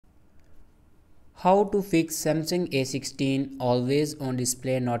How to fix Samsung A16 always on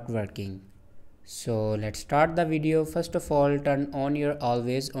display not working. So let's start the video. First of all, turn on your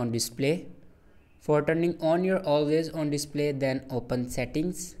always on display. For turning on your always on display, then open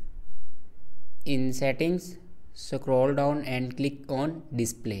settings. In settings, scroll down and click on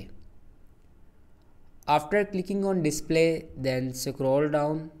display. After clicking on display, then scroll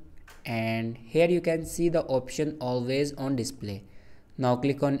down and here you can see the option always on display. Now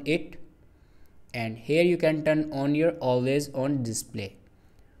click on it and here you can turn on your always on display.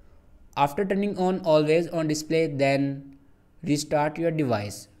 After turning on always on display, then restart your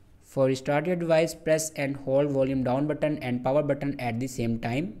device. For restart your device, press and hold volume down button and power button at the same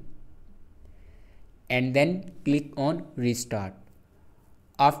time and then click on restart.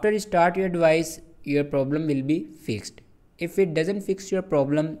 After restart your device, your problem will be fixed. If it doesn't fix your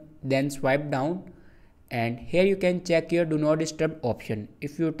problem, then swipe down and here you can check your do not disturb option.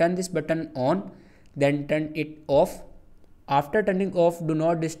 If you turn this button on, then turn it off. After turning off do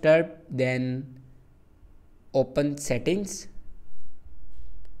not disturb, then open settings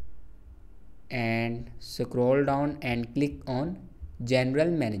and scroll down and click on general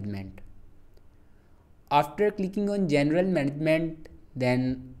management. After clicking on general management,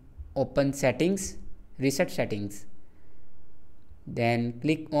 then open settings, reset settings. Then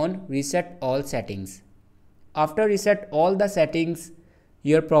click on reset all settings. After reset all the settings,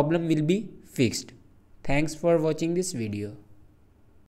 your problem will be fixed. Thanks for watching this video.